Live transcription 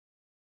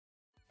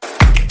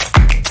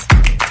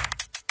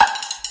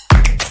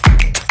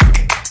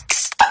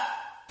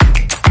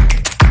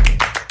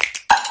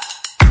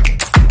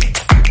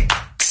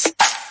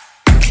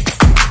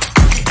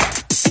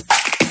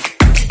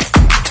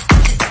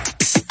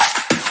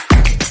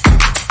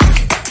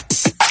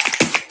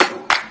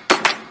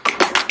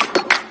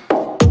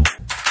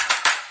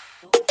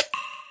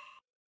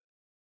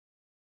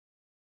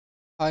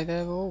Hi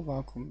there all,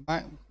 welcome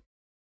back.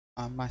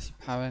 I'm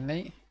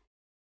Massey-Lee.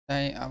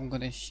 Today I'm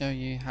going to show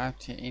you how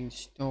to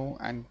install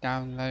and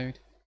download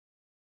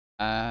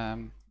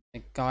the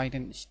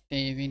guidance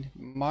steering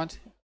mod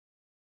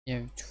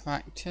for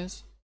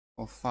tractors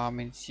for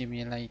Farming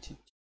Simulator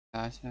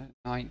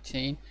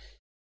 2019.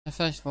 So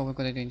first of all, we're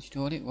going to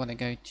install it. We're going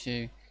to go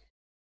to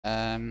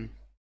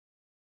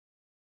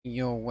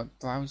your web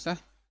browser.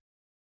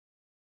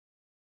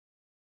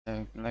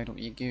 So load up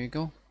your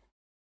Google,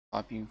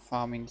 type in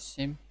Farming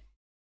Simulator.com.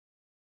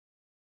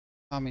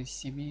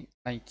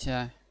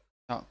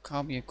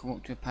 You come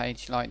up to a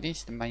page like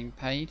this, the main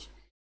page.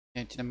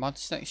 Go to the mod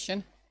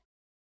section,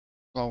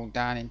 scroll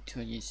down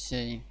until you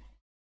see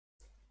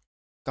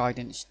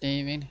guidance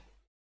steering,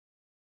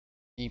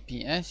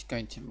 GPS, go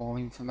into more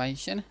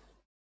information.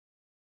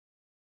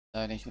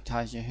 So this will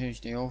tell you who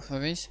the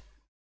author is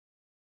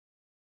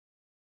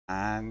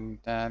and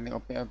a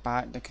little bit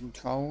about the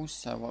controls.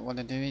 So what I want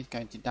to do is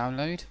go to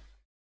download.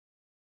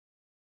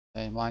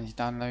 So mine's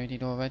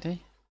downloaded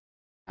already,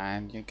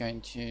 and you're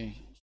going to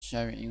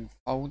show it in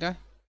folder.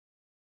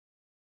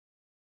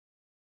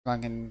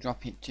 Drag and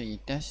drop it to your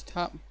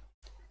desktop.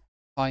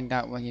 Find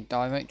out where your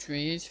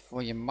directory is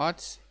for your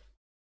mods.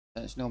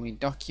 That's normally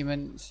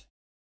documents,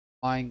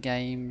 my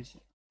games,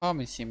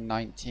 Farming Sim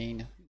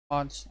 19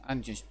 mods,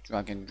 and just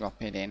drag and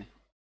drop it in.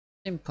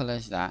 Simple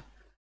as that.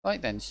 Right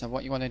then, so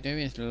what you want to do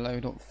is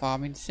load up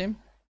Farming Sim.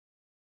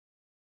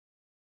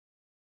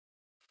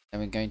 Then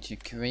we're going to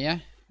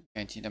Career,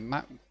 go to the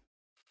map,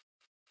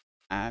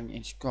 and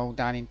you scroll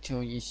down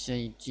until you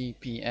see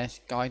GPS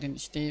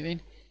guidance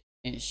steering.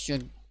 It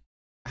should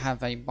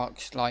have a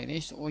box like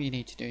this. All you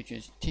need to do is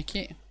just tick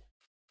it,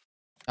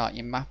 start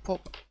your map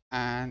up,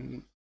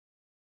 and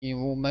you're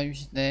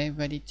almost there,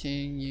 ready to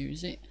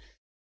use it.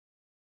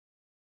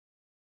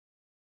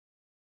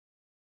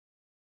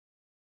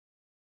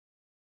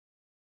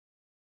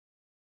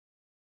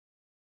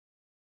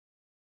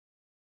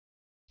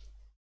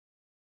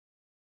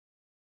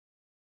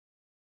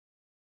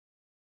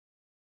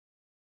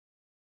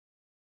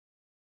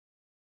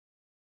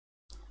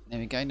 There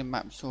we go, the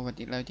map's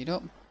already loaded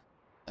up.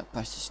 So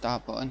press the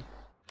start button.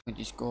 We'll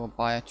just go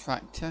buy a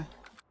tractor.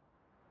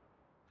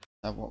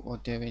 So what we'll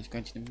do is go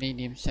to the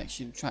medium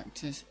section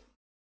tractors,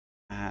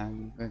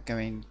 and we're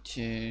going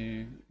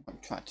to,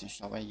 what tractor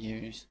shall I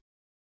use?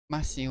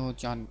 Massey or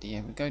John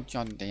Deere? We'll go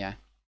John Deere.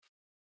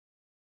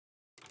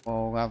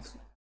 Or we'll have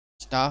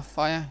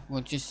Starfire.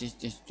 Well, just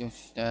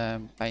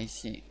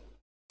basic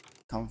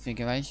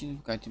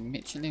configuration. Go to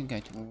Michelin, go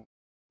to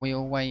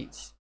wheel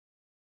weights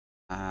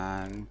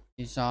and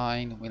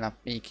design. We'll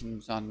have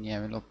beacons on. Yeah,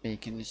 we'll have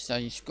beacons. So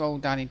you scroll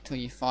down until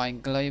you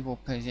find global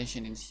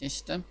positioning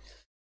system.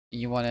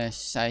 You want to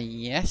say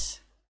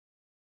yes.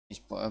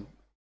 Just put a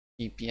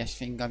GPS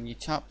thing on your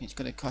top. It's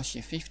going to cost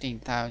you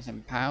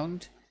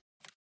 £15,000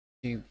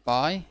 to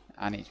buy,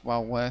 and it's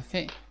well worth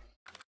it.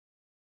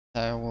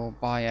 So we'll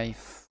buy a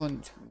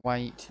front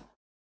weight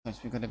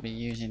because we're going to be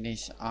using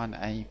this on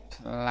a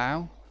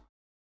plow.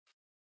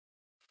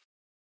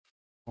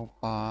 We'll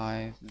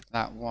buy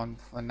that one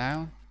for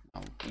now.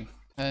 That will be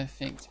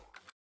perfect.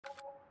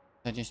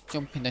 So just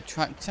jump in the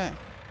tractor.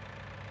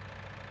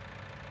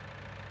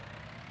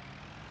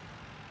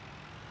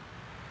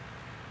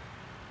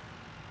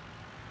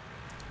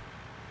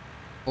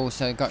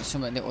 Also got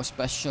something little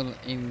special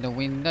in the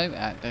window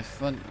at the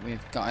front.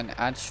 We've got an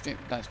ad strip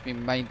that's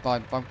been made by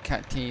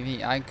Bobcat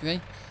TV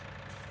Agri.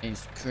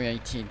 He's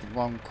created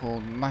one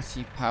called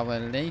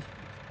Massey-Lee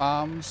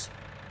Farms.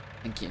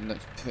 I think it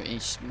looks pretty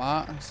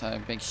smart, so a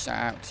big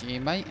shout out to you,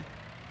 mate.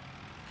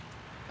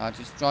 I'll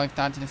just drive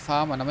down to the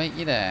farm and I'll meet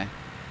you there.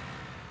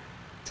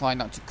 Try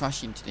not to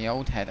crash into the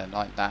old header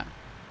like that.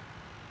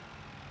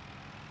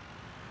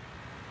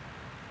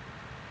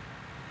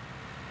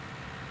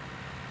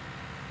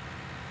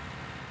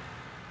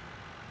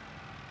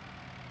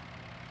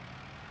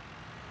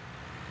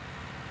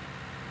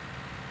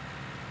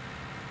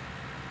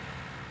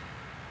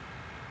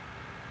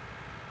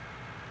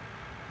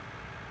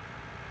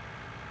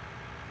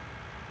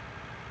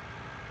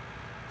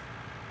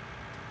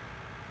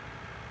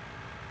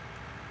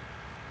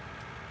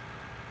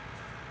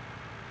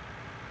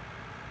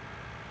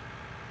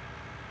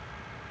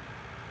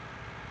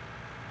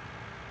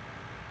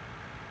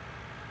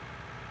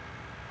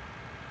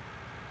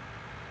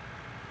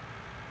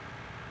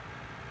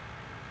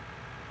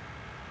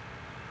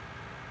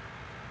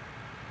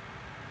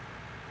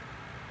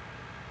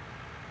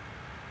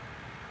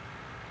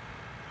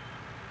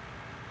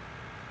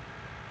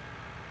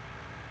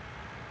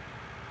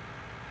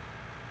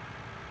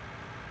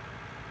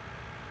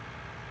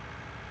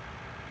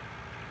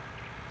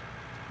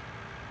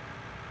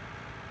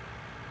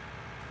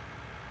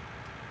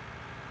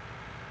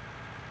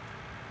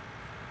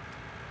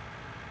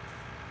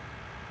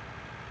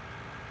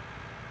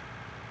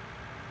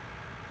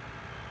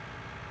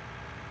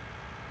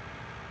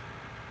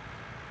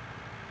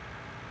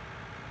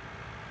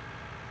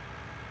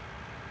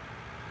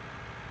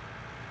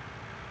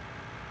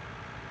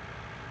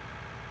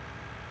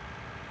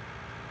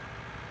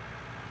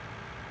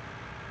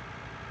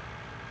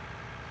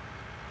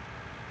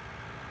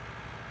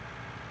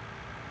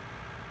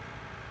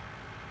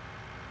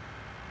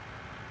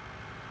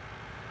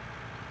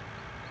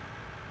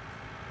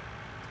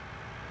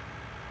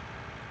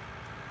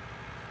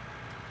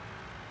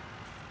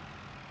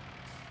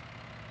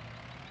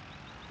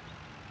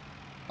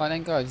 Right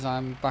then guys,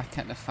 I'm back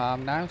at the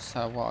farm now,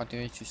 so what I'll do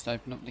is just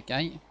open up the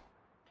gate.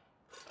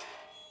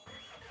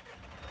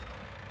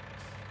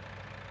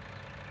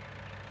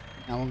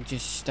 Now we'll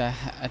just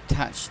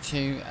attach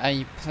to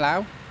a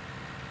plow.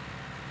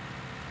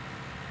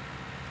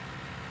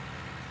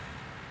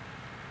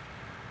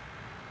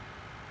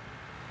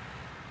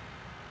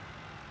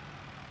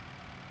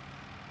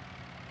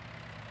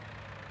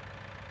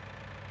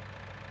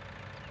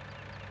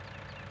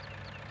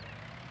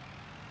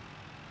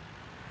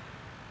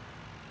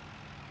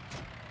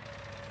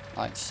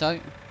 Like so.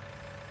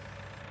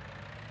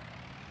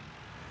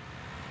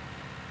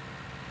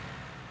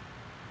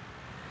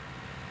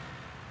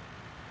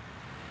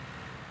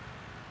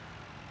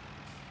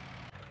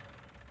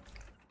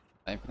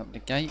 Open up the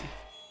gate.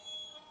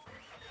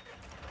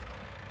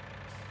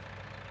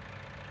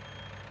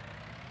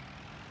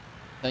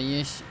 So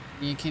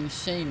you can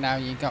see now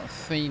you got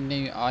 3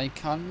 new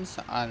icons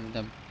on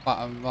the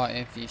bottom right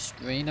of your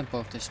screen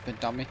above the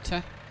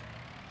speedometer.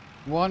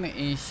 One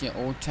is your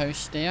auto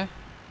steer,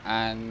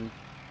 and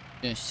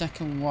the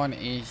second one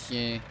is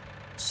your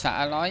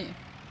satellite,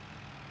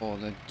 or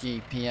the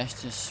GPS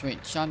to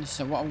switch on.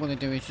 So what I'm going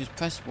to do is just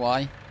press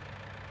Y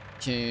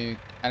to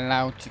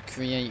allow to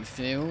create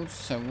fields.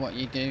 So what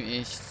you do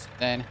is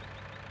then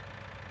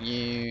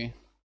you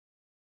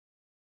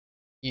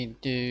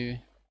do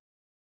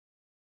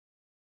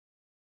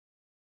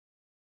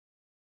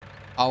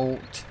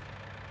Alt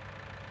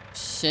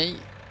C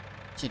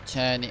to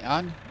turn it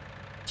on,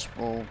 which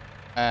will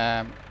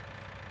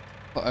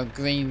put a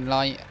green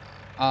light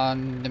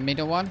on the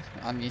middle one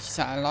on your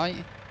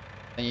satellite.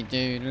 Then you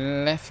do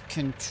left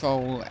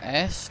control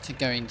S to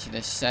go into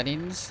the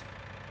settings.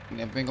 I'm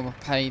going to bring up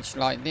a page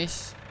like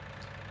this,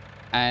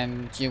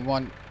 and you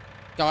want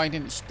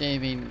guidance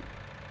steering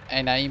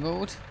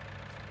enabled,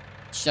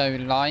 show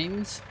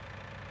lines,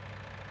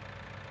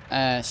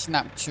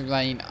 snap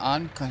terrain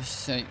on,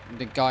 because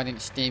the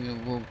guidance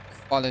steering will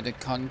follow the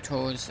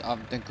contours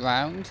of the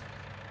ground.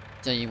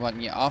 So you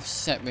want your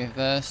offset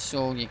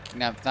reversal, you can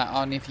have that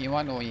on if you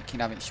want, or you can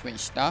have it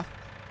switched off.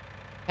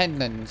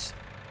 Headlands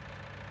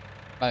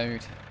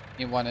mode,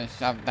 you want to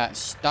have that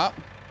stop.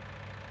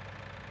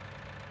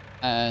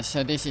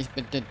 So this is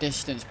the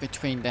distance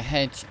between the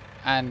hedge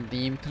and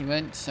the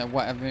implement. So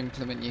whatever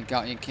implement you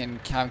got, you can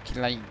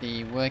calculate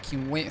the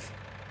working width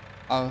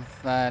of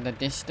the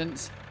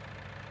distance.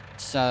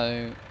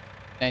 So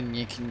then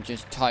you can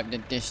just type the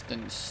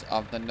distance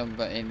of the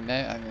number in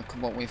there and it'll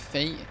come up with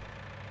feet,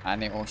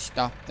 and it will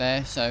stop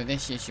there. So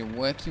this is your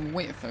working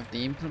width of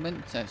the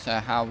implement, so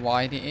how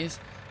wide it is.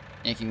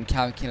 You can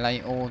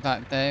calculate all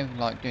that there,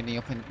 like doing the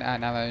up and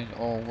down arrows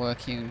or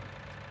working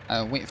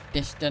width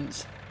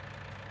distance.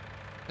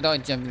 But I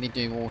generally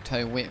do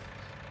auto width.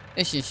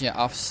 This is your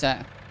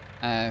offset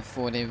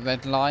for the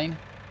red line.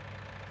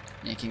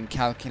 You can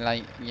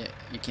calculate,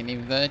 you can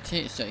invert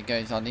it so it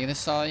goes on the other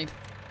side,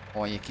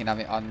 or you can have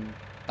it on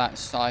that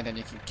side and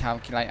you can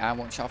calculate how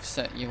much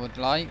offset you would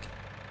like.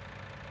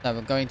 So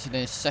we'll go into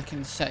the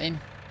second setting.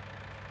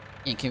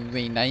 You can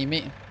rename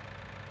it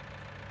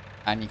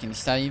and you can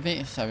save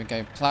it. So we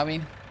go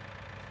plowing,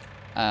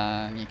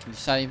 and you can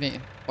save it,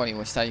 but it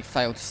will say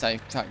fail to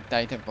save track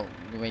data, but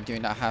we do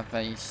not have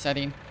a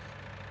setting.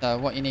 So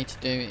what you need to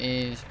do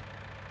is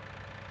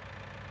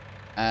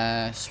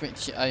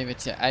switch it over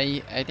to A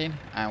heading,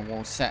 and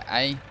we'll set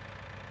A,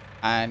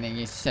 and then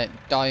you set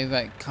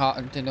direct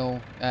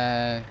cardinal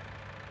the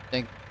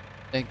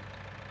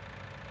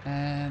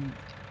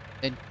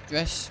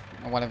address,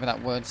 or whatever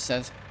that word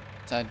says.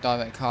 So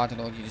direct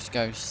cardinal, you just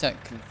go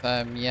set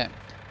confirm yet,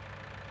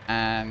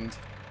 and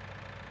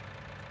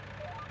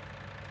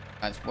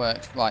that's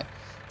worked. Right,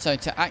 so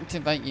to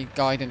activate your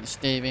guidance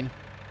steering,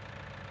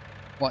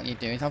 what you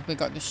do is, have we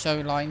got the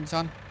show lines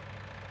on?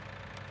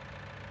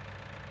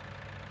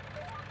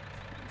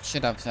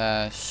 Should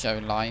have show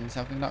lines.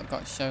 Have we not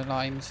got show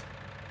lines?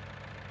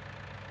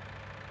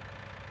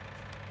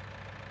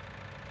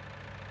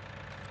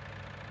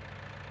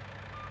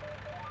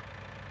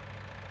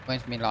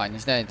 Where's my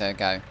lines? There they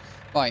go.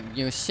 Right,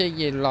 you'll see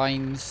your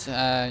lines.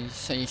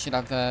 So you should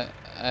have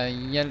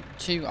yellow,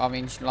 2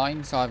 orange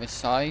lines either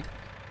side.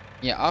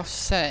 Your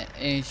offset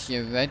is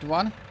your red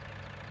one.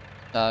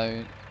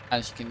 So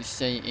as you can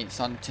see, it's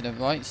on to the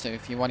right. So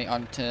if you want it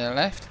on to the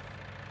left,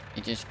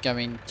 you just go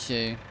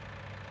into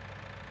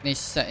this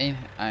setting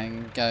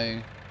and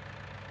go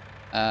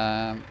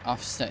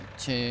offset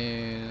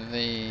to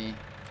the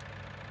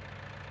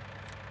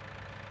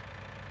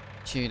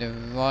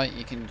right.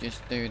 You can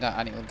just do that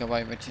and it will go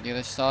over to the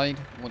other side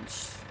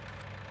once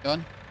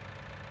done.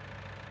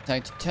 So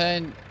to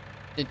turn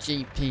the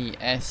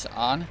GPS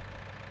on,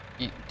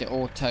 the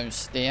auto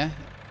steer,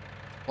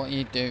 what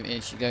you do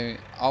is you go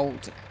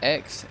Alt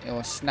X, it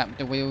will snap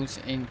the wheels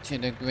into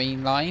the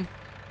green line,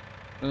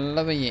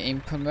 lower your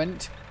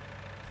implement,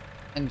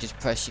 and just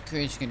press your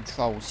cruise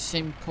control.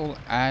 Simple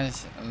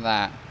as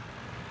that.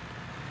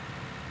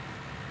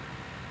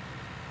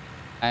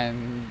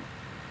 And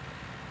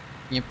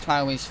your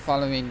plow is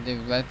following the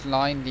red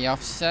line, the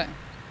offset.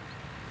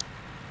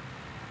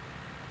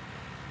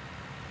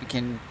 You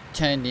can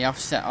turn the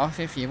offset off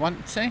if you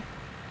want to.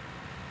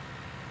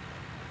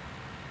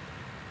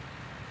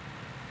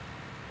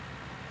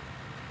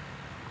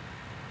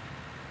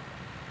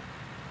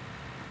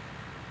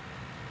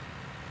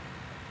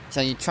 So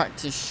your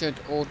tractor should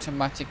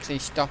automatically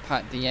stop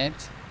at the end.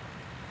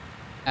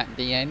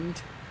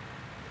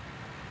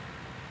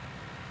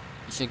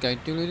 You should go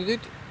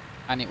doo-doo-doo-doo,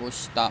 and it will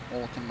stop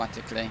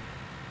automatically.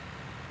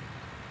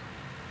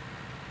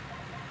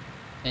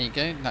 There you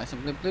go, that's a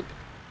bloop bloop.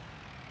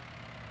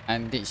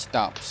 And it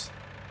stops.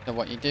 So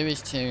what you do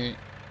is to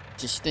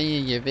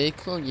steer your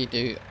vehicle, you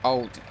do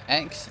Alt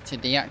X to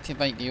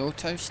deactivate the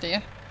auto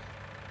steer.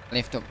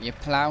 Lift up your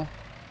plow.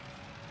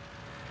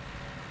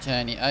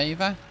 Turn it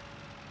over.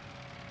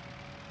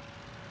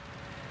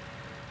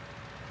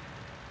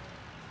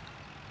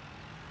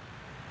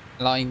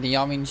 Line the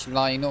orange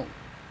line up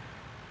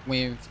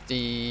with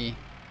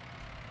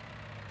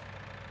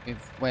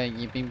where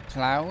you've been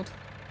ploughed.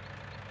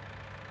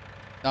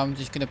 So I'm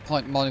just going to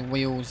point my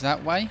wheels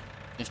that way,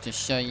 just to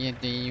show you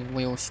the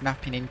wheel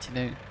snapping into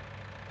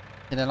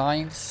the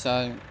lines.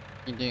 So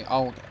you do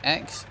Alt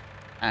X,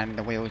 and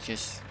the wheel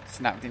just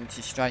snapped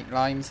into straight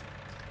lines.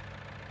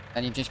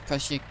 Then you just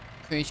press your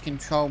cruise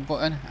control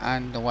button,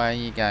 and away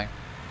you go.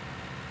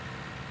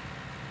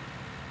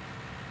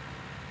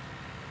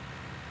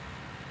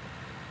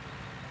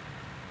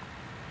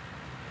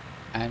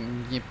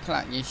 And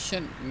you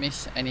shouldn't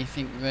miss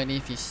anything really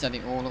if you set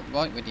it all up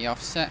right with the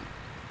offset.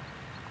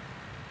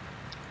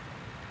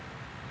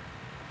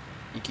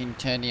 You can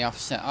turn the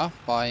offset off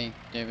by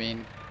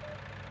doing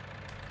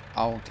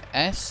Alt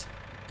S.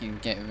 You can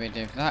get rid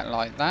of that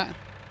like that.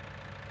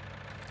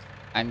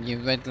 And your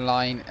red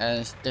line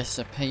has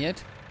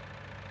disappeared.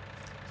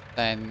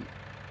 Then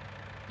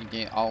you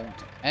do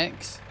Alt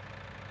X.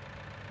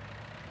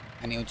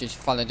 And it'll just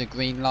follow the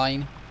green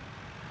line.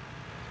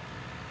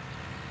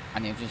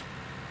 And it'll just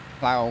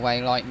plow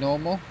away like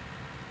normal.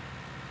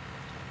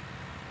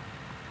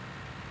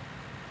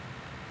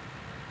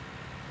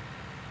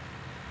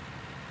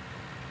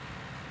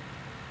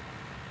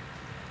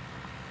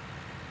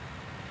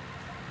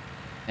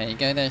 There you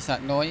go, there's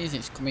that noise,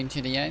 it's coming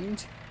to the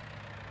end.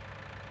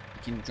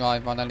 You can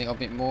drive on a little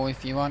bit more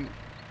if you want,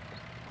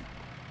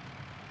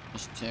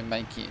 just to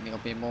make it a little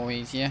bit more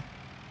easier.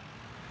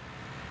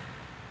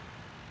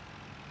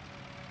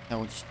 So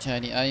we'll just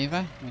turn it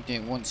over. We'll do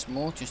it once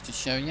more just to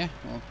show you.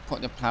 We'll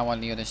put the plow on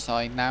the other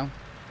side now. You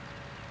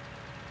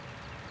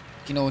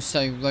can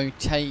also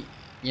rotate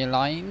your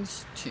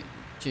lines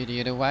to the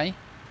other way.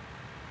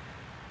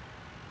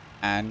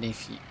 And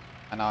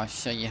I'll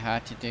show you how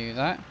to do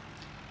that.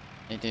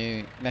 You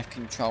do left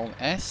control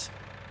S.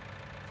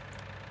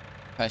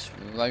 Press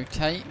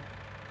rotate.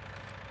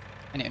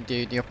 And it'll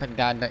do the up and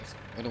down the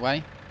other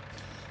way.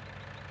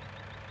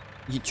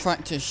 Your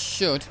tractor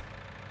should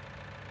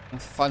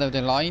follow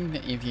the line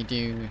if you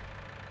do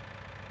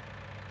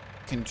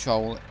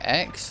control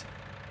X,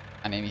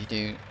 and if you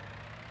do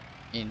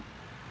in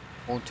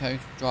auto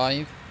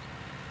drive,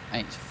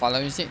 and it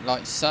follows it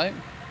like so,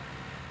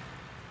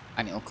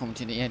 and it will come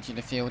to the edge of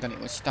the field and it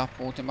will stop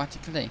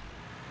automatically.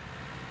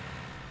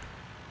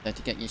 So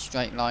to get your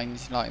straight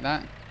lines like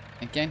that,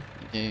 again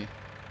you do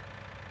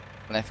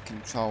left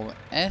control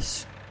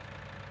S,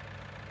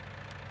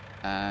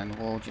 and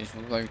we'll just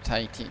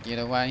rotate it the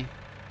other way.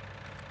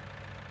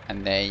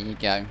 And there you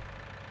go.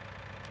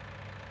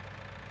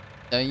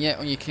 So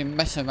yeah, you can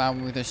mess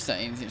around with the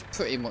settings. It's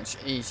pretty much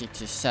easy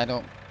to set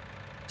up.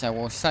 So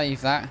we'll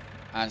save that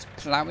as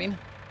ploughing.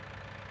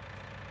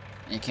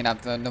 You can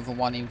have another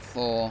one in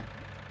for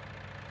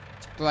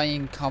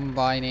spraying,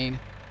 combining,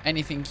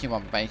 anything you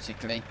want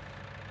basically.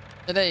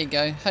 So there you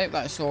go. Hope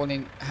that's all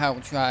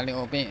helped you out a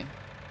little bit.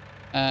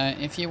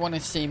 If you want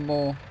to see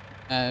more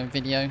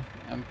video,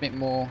 a bit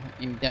more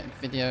in-depth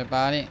video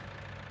about it,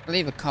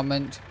 leave a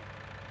comment.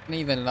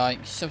 Leave a like,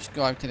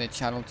 subscribe to the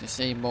channel to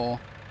see more.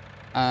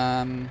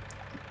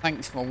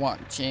 Thanks for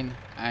watching,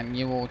 and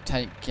you all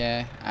take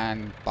care,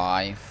 and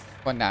bye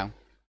for now.